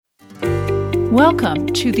Welcome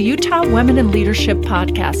to the Utah Women in Leadership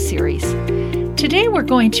podcast series. Today we're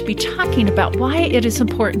going to be talking about why it is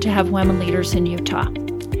important to have women leaders in Utah.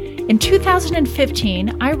 In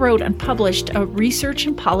 2015, I wrote and published a research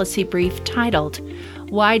and policy brief titled,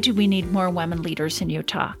 Why Do We Need More Women Leaders in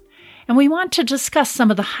Utah? And we want to discuss some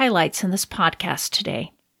of the highlights in this podcast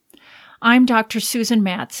today. I'm Dr. Susan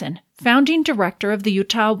Madsen, founding director of the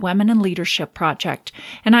Utah Women in Leadership Project,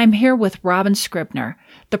 and I'm here with Robin Scribner,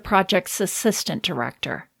 the project's assistant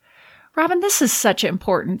director. Robin, this is such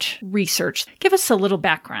important research. Give us a little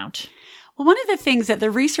background. Well, one of the things that the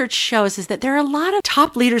research shows is that there are a lot of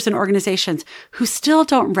top leaders in organizations who still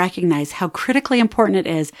don't recognize how critically important it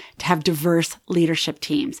is to have diverse leadership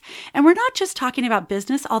teams. And we're not just talking about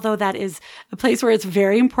business, although that is a place where it's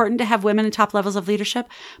very important to have women in top levels of leadership,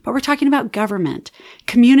 but we're talking about government,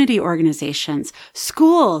 community organizations,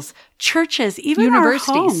 schools, churches, even universities.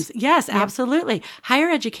 Our homes. Yes, absolutely. Higher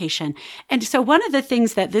education. And so one of the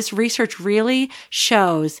things that this research really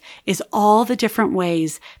shows is all the different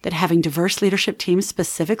ways that having diverse leadership teams,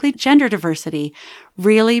 specifically gender diversity,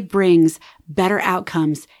 really brings better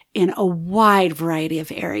outcomes in a wide variety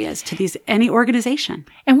of areas to any organization.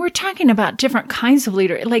 And we're talking about different kinds of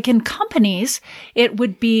leaders. Like in companies, it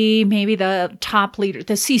would be maybe the top leader,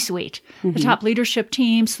 the C-suite, the top leadership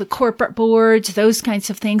teams, the corporate boards, those kinds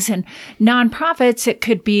of things. And nonprofits, it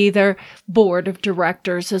could be their board of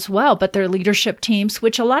directors as well, but their leadership teams,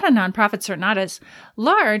 which a lot of nonprofits are not as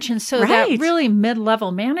large. And so that really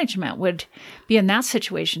mid-level management would be in that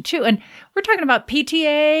situation too. And we're talking about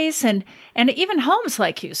PTAs and even homes,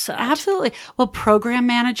 like you said. Absolutely. Well, program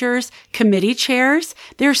managers, committee chairs,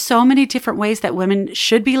 there are so many different ways that women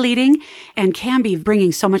should be leading and can be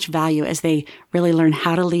bringing so much value as they really learn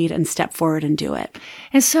how to lead and step forward and do it.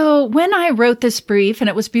 And so when I wrote this brief, and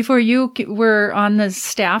it was before you were on the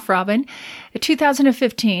staff, Robin, in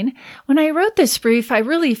 2015, when I wrote this brief, I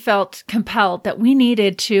really felt compelled that we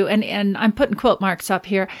needed to, and I'm putting quote marks up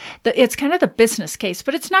here, that it's kind of the business case,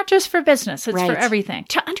 but it's not just for business, it's for everything.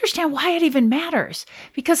 To understand why it even matters,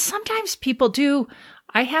 because sometimes people do,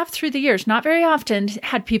 I have through the years, not very often,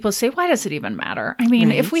 had people say, why does it even matter? I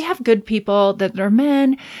mean, if we have good people that are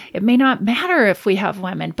men, it may not matter if we have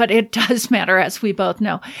women, but it does matter, as we both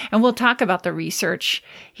know. And we'll talk about the research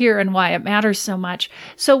here and why it matters so much.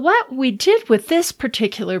 So what we did with this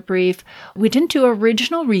particular brief, we didn't do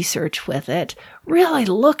original research with it, really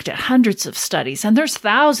looked at hundreds of studies, and there's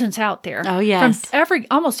thousands out there. Oh, yes. From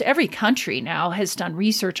almost every country now has done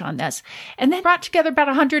research on this, and then brought together about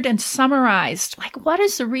 100 and summarized, like, what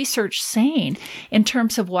is the research saying in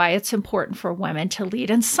terms of why it's important for women to lead?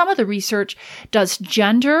 And some of the research does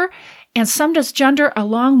gender, and some does gender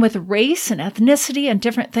along with race and ethnicity and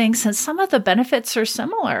different things. And some of the benefits are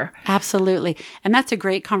similar. Absolutely. And that's a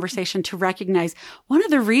great conversation to recognize one of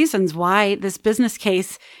the reasons why this business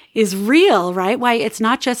case is real, right? Why it's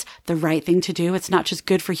not just the right thing to do. It's not just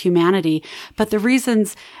good for humanity, but the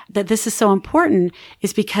reasons that this is so important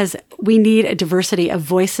is because we need a diversity of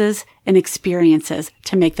voices and experiences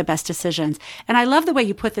to make the best decisions. And I love the way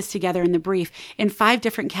you put this together in the brief in 5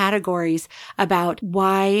 different categories about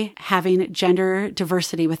why having gender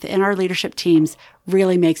diversity within our leadership teams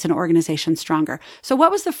really makes an organization stronger. So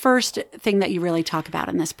what was the first thing that you really talk about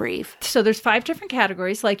in this brief? So there's 5 different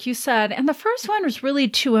categories, like you said. And the first one was really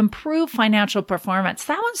to improve financial performance.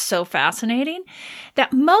 That one's so fascinating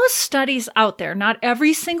that most studies out there, not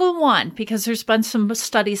every single one, because there's been some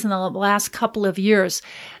studies in the last couple of years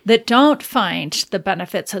that don't find the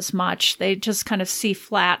benefits as much. They just kind of see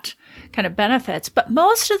flat kind of benefits. But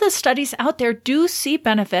most of the studies out there do see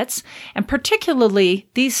benefits. And particularly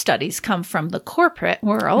these studies come from the corporate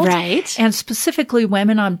world. Right. And specifically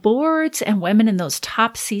women on boards and women in those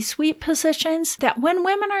top C-suite positions, that when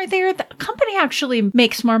women are there, the company actually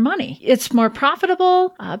makes more money. It's more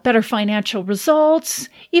profitable, better financial results,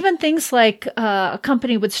 even things like a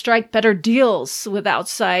company would strike better deals with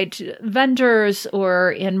outside vendors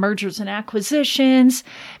or in mergers and acquisitions,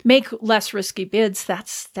 make less risky bids.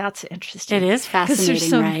 That's interesting. It is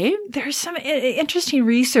fascinating, right? There's some interesting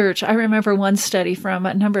research. I remember one study from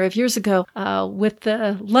a number of years ago with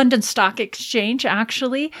the London Stock Exchange,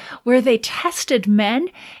 actually, where they tested men.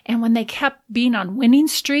 And when they kept being on winning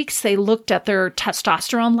streaks, they looked at their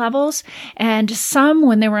testosterone levels. And some,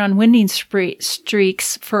 when they were on winning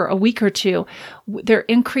streaks for a week or two, their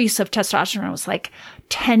increase of testosterone was like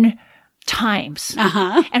 10 times.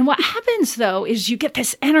 And what happens though is you get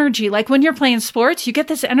this energy, like when you're playing sports, you get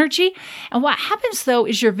this energy. And what happens though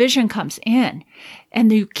is your vision comes in.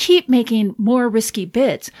 and you keep making more risky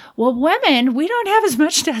bids. Well, women, we don't have as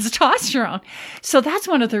much testosterone. So that's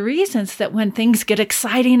one of the reasons that when things get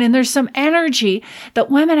exciting and there's some energy, that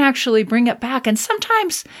women actually bring it back. And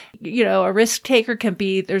sometimes, a risk taker can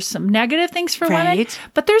be, there's some negative things for women,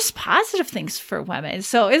 but there's positive things for women.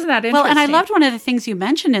 So isn't that interesting? Well, and I loved one of the things you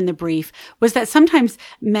mentioned in the brief was that sometimes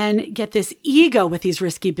men get this ego with these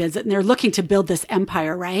risky bids and they're looking to build this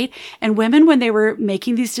empire, right? And women, when they were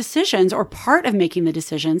making these decisions or part of making the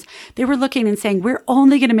decisions, they were looking and saying, we're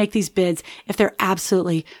only going to make these bids if they're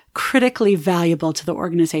absolutely critically valuable to the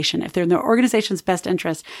organization, if they're in the organization's best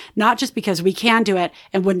interest, not just because we can do it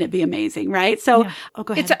and wouldn't it be amazing, right? So,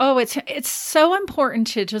 go ahead. It's so important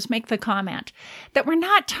to just make the comment that we're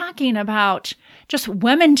not talking about just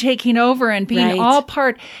women taking over and being all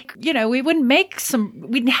part. We wouldn't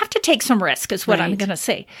we'd have to take some risk is what I'm going to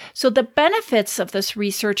say. So the benefits of this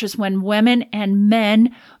research is when women and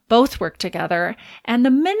men both work together, and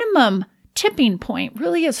the minimum tipping point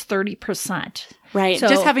really is 30%. Right. So,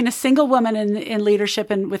 just having a single woman in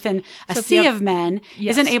leadership and within a sea of men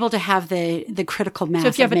isn't able to have the critical mass. So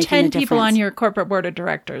if you have 10 people on difference. your corporate board of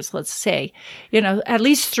directors, let's say, at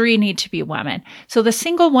least 3 need to be women. So the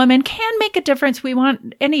single woman can make a difference. We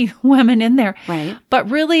want any women in there. Right.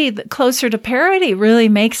 But really, closer to parity really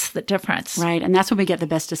makes the difference. Right. And that's when we get the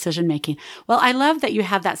best decision making. Well, I love that you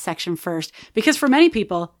have that section first, because for many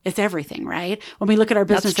people, it's everything, right? When we look at our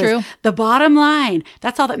businesses, That's true. The bottom line,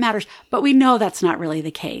 that's all that matters. But we know that's not really the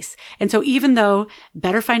case. And so even though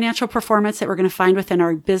better financial performance that we're going to find within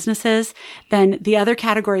our businesses, then the other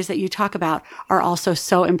categories that you talk about are also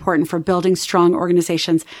so important for building strong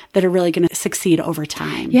organizations that are really going to succeed over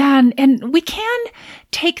time. Yeah. And we can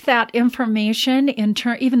take that information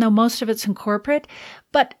even though most of it's in corporate,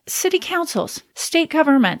 but city councils, state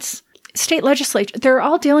governments, state legislature, they're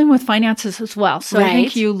all dealing with finances as well. So I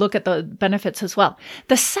think you look at the benefits as well.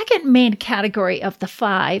 The second main category of the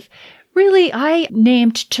 5 really I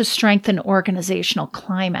named to strengthen organizational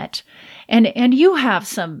climate. And you have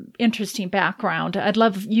some interesting background. I'd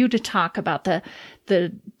love you to talk about the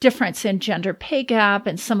difference in gender pay gap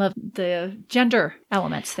and some of the gender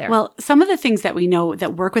elements there. Well, some of the things that we know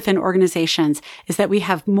that work within organizations is that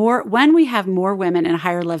when we have more women in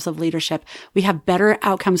higher levels of leadership, we have better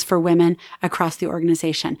outcomes for women across the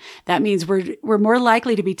organization. That means we're more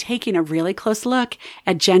likely to be taking a really close look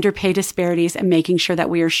at gender pay disparities and making sure that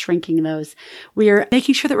we are shrinking those. We are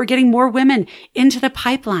making sure that we're getting more women into the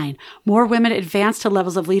pipeline, more women advance to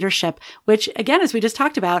levels of leadership, which again, as we just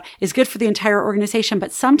talked about, is good for the entire organization.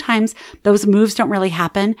 But sometimes those moves don't really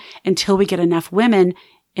happen until we get enough women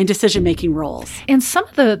in decision-making roles. And some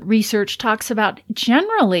of the research talks about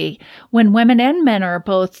generally when women and men are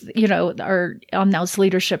both, are on those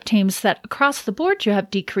leadership teams, that across the board you have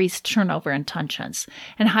decreased turnover and tensions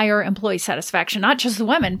and higher employee satisfaction, not just the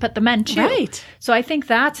women, but the men too. Right. So I think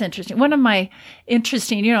that's interesting. One of my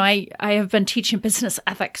I have been teaching business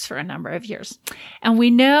ethics for a number of years. And we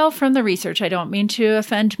know from the research, I don't mean to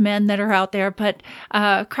offend men that are out there, but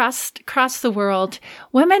across the world,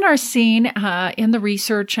 women are seen in the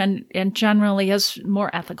research and generally as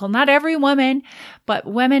more ethical. Not every woman, but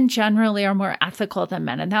women generally are more ethical than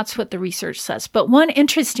men. And that's what the research says. But one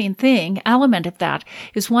interesting element of that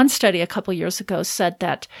is one study a couple years ago said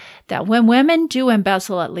that when women do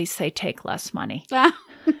embezzle, at least they take less money.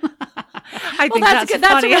 I think that's good.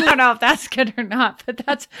 Funny. I don't know if that's good or not,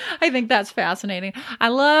 but I think that's fascinating. I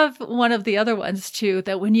love one of the other ones too,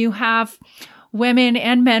 that when you have women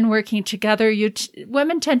and men working together,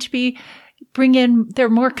 women tend to they're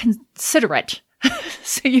more considerate.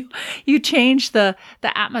 So you change the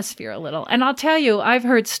atmosphere a little. And I'll tell you, I've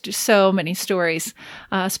heard so many stories,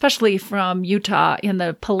 especially from Utah in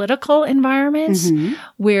the political environments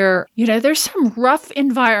where, there's some rough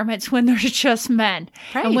environments when there's just men.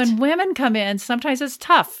 Right. And when women come in, sometimes it's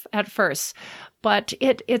tough at first. But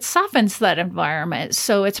it softens that environment,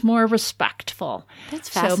 so it's more respectful. That's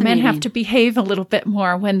fascinating. So men have to behave a little bit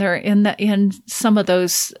more when they're in some of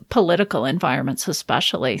those political environments,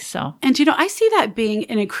 especially. So, and I see that being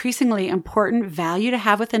an increasingly important value to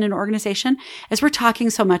have within an organization, as we're talking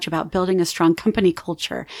so much about building a strong company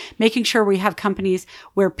culture, making sure we have companies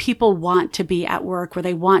where people want to be at work, where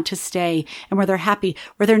they want to stay, and where they're happy,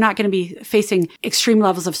 where they're not going to be facing extreme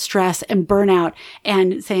levels of stress and burnout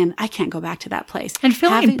and saying, "I can't go back to that place." And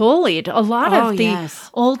feeling bullied. A lot of the yes.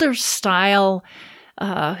 older style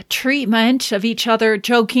treatment of each other,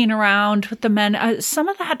 joking around with the men. Some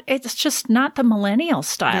of that, it's just not the millennial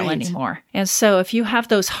style anymore. And so if you have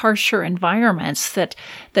those harsher environments that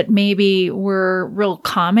maybe were real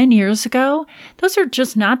common years ago, those are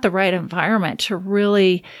just not the right environment to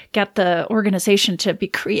really get the organization to be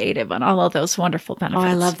creative on all of those wonderful benefits. Oh,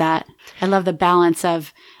 I love that. I love the balance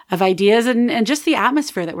of ideas and just the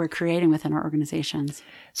atmosphere that we're creating within our organizations.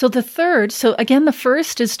 So the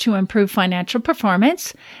first is to improve financial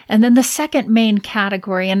performance. And then the second main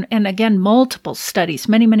category, and again, multiple studies,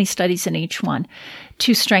 many studies in each one,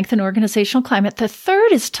 to strengthen organizational climate. The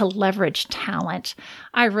third is to leverage talent.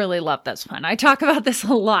 I really love this one. I talk about this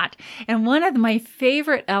a lot. And one of my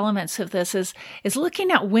favorite elements of this is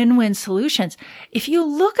looking at win-win solutions. If you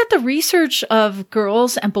look at the research of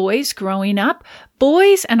girls and boys growing up,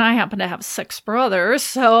 boys, and I happen to have 6 brothers,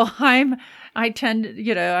 so I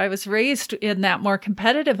was raised in that more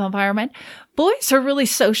competitive environment. Boys are really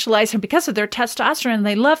socialized, and because of their testosterone,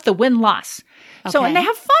 they love the win-loss. Okay. So, and they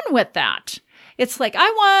have fun with that. It's like,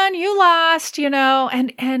 I won, you lost,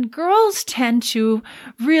 and girls tend to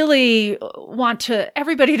really want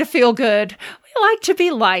everybody to feel good. We like to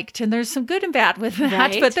be liked, and there's some good and bad with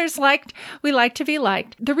that, but we like to be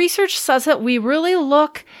liked. The research says that we really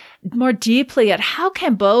look more deeply at how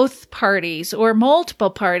can both parties or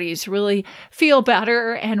multiple parties really feel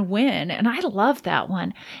better and win. And I love that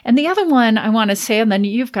one. And the other one I want to say, and then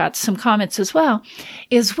you've got some comments as well,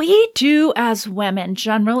 is we do as women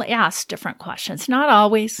generally ask different questions. Not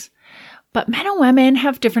always, but men and women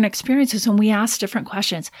have different experiences when we ask different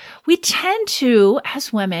questions. We tend to,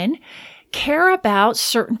 as women, care about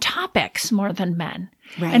certain topics more than men.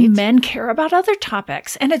 Right. And men care about other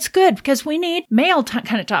topics. And it's good because we need male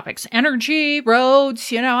kind of topics. Energy,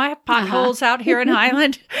 roads, I have potholes out here in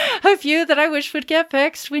Highland, a few that I wish would get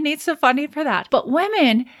fixed. We need some funding for that. But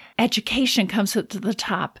women, education comes to the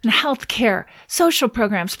top, and healthcare, social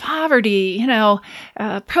programs, poverty,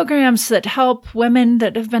 programs that help women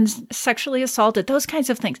that have been sexually assaulted, those kinds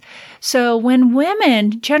of things. So when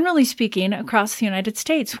women, generally speaking, across the United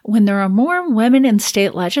States, when there are more women in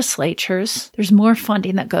state legislatures, there's more funding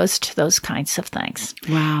that goes to those kinds of things.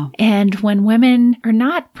 Wow. And when women are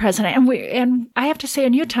not president, and I have to say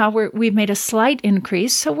in Utah, we've made a slight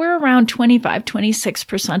increase. So we're around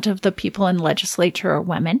 26% of the people in legislature are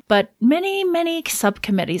women. But many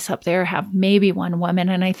subcommittees up there have maybe one woman,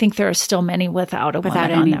 and I think there are still many without a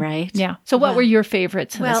woman on them. Right? Yeah. So what were your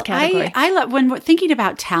favorites in this category? I love, when we're thinking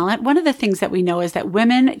about talent, one of the things that we know is that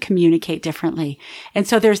women communicate differently. And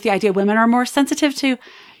so there's the idea women are more sensitive to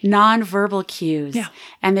nonverbal cues. Yeah.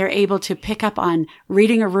 And they're able to pick up on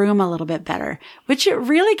reading a room a little bit better, which it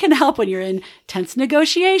really can help when you're in tense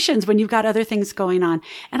negotiations, when you've got other things going on.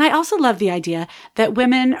 And I also love the idea that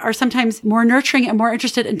women are sometimes more nurturing and more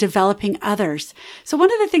interested in developing others. So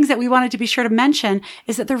one of the things that we wanted to be sure to mention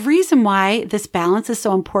is that the reason why this balance is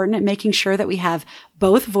so important at making sure that we have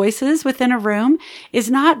both voices within a room is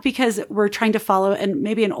not because we're trying to follow and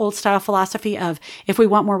maybe an old style philosophy of if we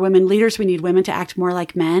want more women leaders, we need women to act more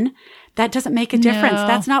like men. That doesn't make a difference. No.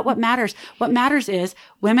 That's not what matters. What matters is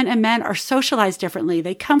women and men are socialized differently.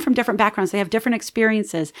 They come from different backgrounds. They have different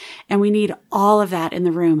experiences. And we need all of that in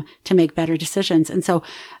the room to make better decisions. And so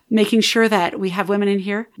making sure that we have women in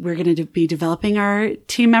here, we're going to be developing our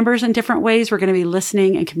team members in different ways. We're going to be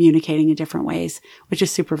listening and communicating in different ways, which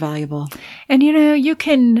is super valuable. And you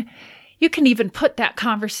can even put that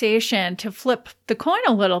conversation to flip the coin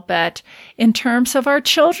a little bit in terms of our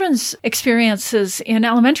children's experiences in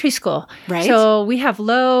elementary school. Right. So we have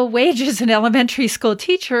low wages in elementary school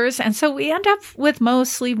teachers, and so we end up with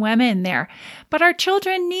mostly women there. But our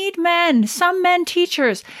children need men, some men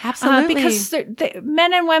teachers. Absolutely. Because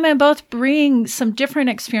men and women both bring some different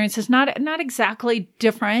experiences, not exactly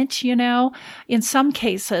different, in some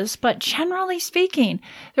cases, but generally speaking,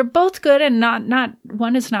 they're both good and not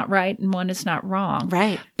one is not right and one is not wrong.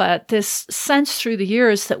 Right. But this sense through the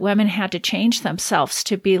years that women had to change themselves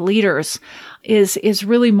to be leaders is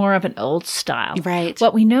really more of an old style. Right.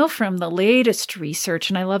 What we know from the latest research,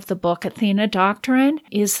 and I love the book Athena Doctrine,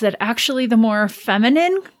 is that actually the more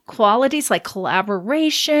feminine qualities like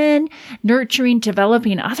collaboration, nurturing,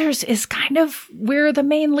 developing others is kind of where the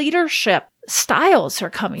main leadership styles are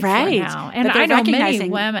coming from now. And I know many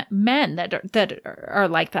men that are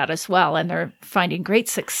like that as well, and they're finding great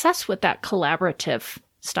success with that collaborative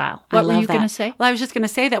style. What were you going to say? Well, I was just going to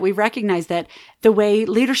say that we recognize that the way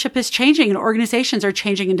leadership is changing and organizations are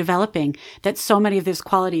changing and developing, that so many of those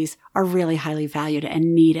qualities are really highly valued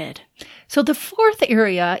and needed. So the fourth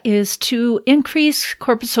area is to increase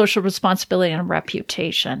corporate social responsibility and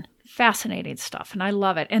reputation. Fascinating stuff, and I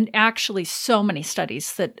love it. And actually, so many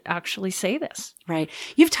studies that actually say this. Right.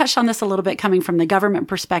 You've touched on this a little bit coming from the government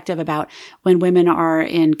perspective about when women are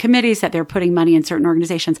in committees that they're putting money in certain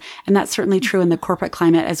organizations. And that's certainly true in the corporate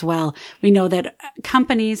climate as well. We know that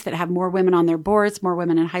companies that have more women on their boards, more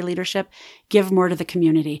women in high leadership, give more to the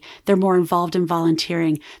community. They're more involved in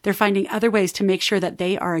volunteering. They're finding other ways to make sure that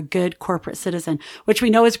they are a good corporate citizen, which we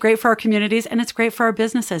know is great for our communities and it's great for our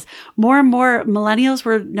businesses. More and more millennials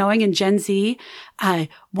we're knowing in Gen Z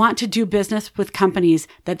want to do business with companies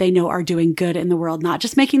that they know are doing good in the world, not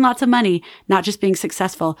just making lots of money, not just being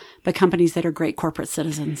successful, but companies that are great corporate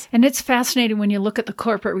citizens. And it's fascinating when you look at the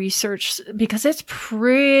corporate research because it's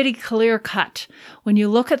pretty clear cut when you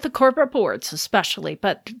look at the corporate boards, especially,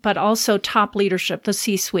 but also top leadership, the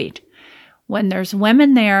C-suite. When there's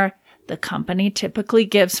women there, the company typically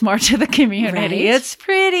gives more to the community. Right. It's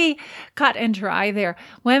pretty cut and dry there.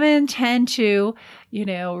 Women tend to,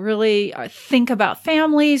 really think about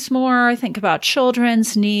families more, think about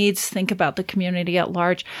children's needs, think about the community at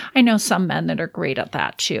large. I know some men that are great at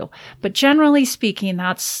that too. But generally speaking,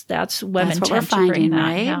 that's women tend to bring that.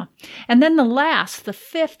 Right? Yeah. And then the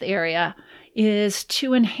fifth area is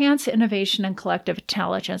to enhance innovation and collective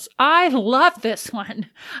intelligence. I love this one.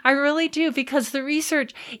 I really do, because the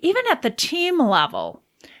research, even at the team level,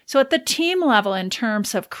 so at the team level in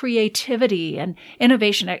terms of creativity and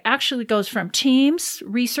innovation, it actually goes from teams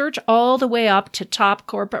research all the way up to top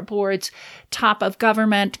corporate boards, top of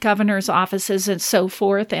government, governor's offices and so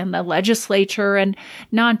forth, and the legislature and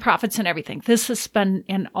nonprofits and everything. This has been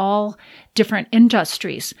in all different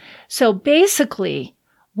industries. So basically,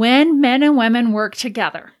 when men and women work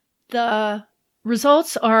together, the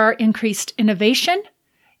results are increased innovation,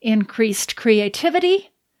 increased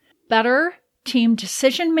creativity, better team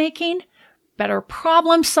decision-making, better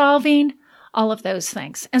problem-solving, all of those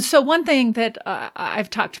things. And so one thing that I've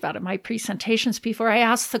talked about in my presentations before, I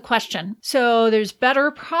asked the question, so there's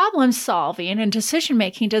better problem-solving and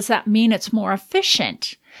decision-making. Does that mean it's more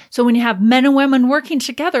efficient? So when you have men and women working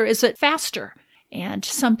together, is it faster? And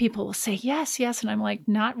some people will say, yes. And I'm like,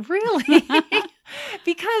 not really.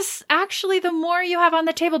 Because actually, the more you have on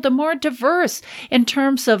the table, the more diverse in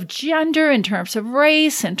terms of gender, in terms of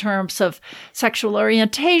race, in terms of sexual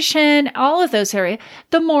orientation, all of those areas,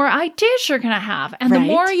 the more ideas you're going to have. And the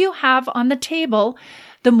more you have on the table,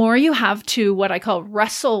 the more you have to what I call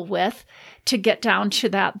wrestle with to get down to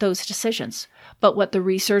those decisions. But what the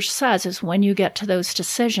research says is when you get to those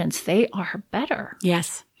decisions, they are better.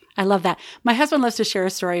 Yes. I love that. My husband loves to share a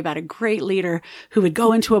story about a great leader who would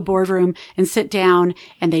go into a boardroom and sit down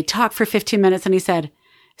and they'd talk for 15 minutes. And he said,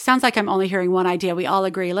 sounds like I'm only hearing one idea. We all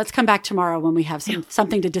agree. Let's come back tomorrow when we have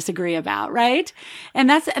something to disagree about, right? And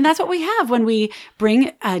that's what we have when we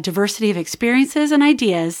bring a diversity of experiences and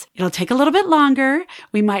ideas. It'll take a little bit longer.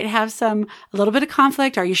 We might have a little bit of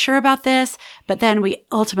conflict. Are you sure about this? But then we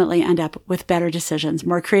ultimately end up with better decisions,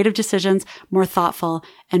 more creative decisions, more thoughtful,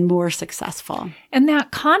 and more successful. And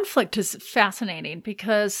that conflict is fascinating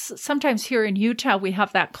because sometimes here in Utah, we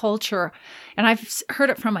have that culture, and I've heard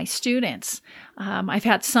it from my students. I've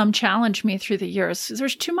had some challenge me through the years.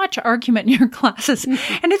 There's too much argument in your classes. And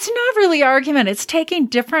it's not really argument. It's taking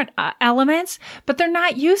different elements, but they're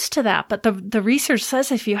not used to that. But the research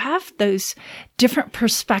says if you have those different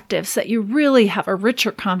perspectives, that you really have a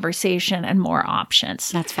richer conversation and more options.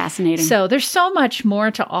 That's fascinating. So there's so much more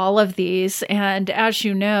to all of these. And as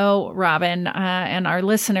you know, Robin, and our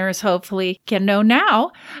listeners hopefully can know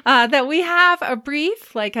now, that we have a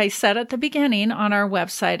brief, like I said at the beginning, on our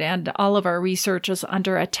website, and all of our research is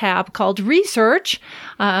under a tab called Research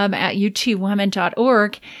at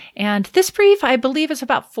utwomen.org. And this brief, I believe, is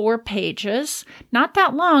about 4 pages. Not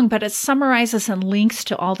that long, but it summarizes and links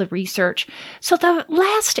to all the research. So the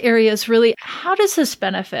last area is really, how does this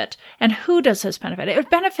benefit and who does this benefit? It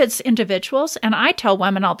benefits individuals. And I tell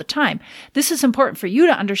women all the time, this is important for you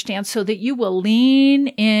to understand so that you will lean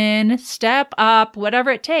in, step up,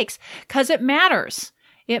 whatever it takes, because it matters.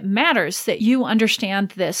 It matters that you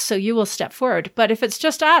understand this, so you will step forward. But if it's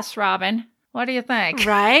just us, Robin, what do you think?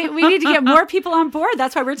 Right? We need to get more people on board.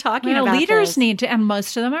 That's why we're talking about leaders this. Need to, and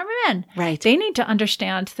most of them are men. Right. They need to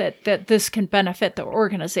understand that this can benefit their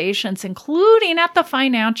organizations, including at the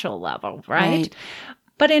financial level, right?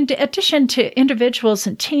 But in addition to individuals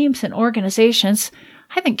and teams and organizations,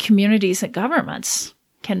 I think communities and governments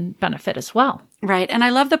can benefit as well. Right. And I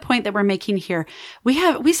love the point that we're making here.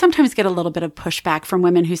 We sometimes get a little bit of pushback from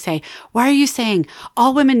women who say, why are you saying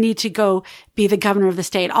all women need to go be the governor of the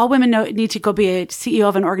state? All women need to go be a CEO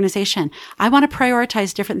of an organization. I want to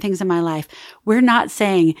prioritize different things in my life. We're not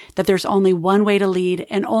saying that there's only one way to lead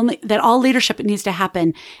and only that all leadership needs to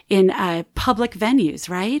happen in public venues,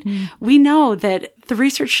 right? We know that the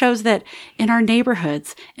research shows that in our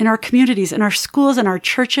neighborhoods, in our communities, in our schools, in our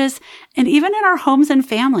churches, and even in our homes and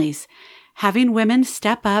families, having women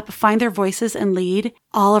step up, find their voices and lead,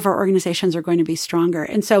 all of our organizations are going to be stronger.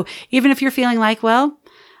 And so even if you're feeling like, well,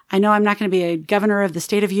 I know I'm not going to be a governor of the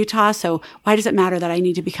state of Utah, so why does it matter that I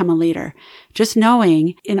need to become a leader? Just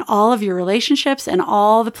knowing in all of your relationships and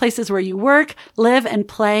all the places where you work, live, and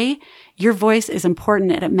play, your voice is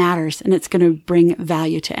important and it matters, and it's going to bring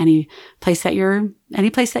value to any place that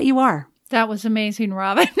you are. That was amazing,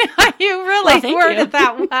 Robin. You really worded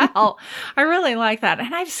that well. I really like that.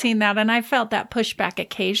 And I've seen that and I've felt that pushback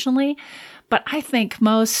occasionally. But I think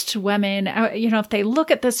most women, if they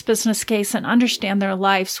look at this business case and understand their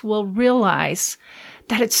lives, will realize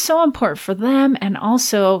that it's so important for them and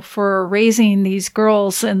also for raising these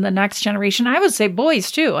girls in the next generation. I would say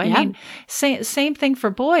boys too. I mean, same thing for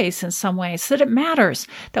boys in some ways, that it matters,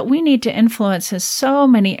 that we need to influence in so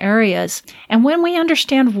many areas. And when we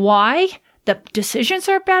understand why, the decisions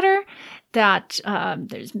are better, that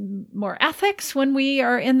there's more ethics when we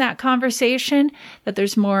are in that conversation, that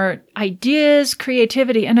there's more ideas,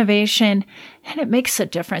 creativity, innovation, and it makes a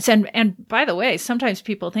difference. And by the way, sometimes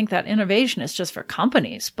people think that innovation is just for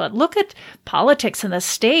companies, but look at politics in the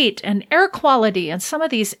state and air quality and some of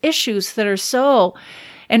these issues that are so,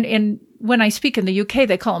 and when I speak in the UK,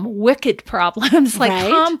 they call them wicked problems, like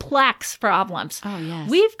complex problems. Oh, yes.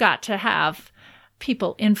 We've got to have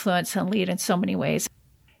people influence and lead in so many ways.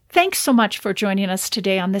 Thanks so much for joining us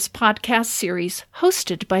today on this podcast series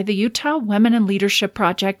hosted by the Utah Women in Leadership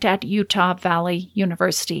Project at Utah Valley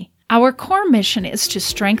University. Our core mission is to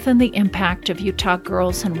strengthen the impact of Utah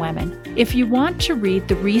girls and women. If you want to read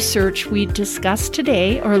the research we discussed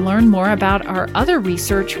today or learn more about our other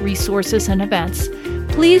research, resources, and events,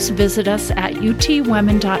 please visit us at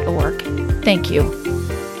utwomen.org. Thank you.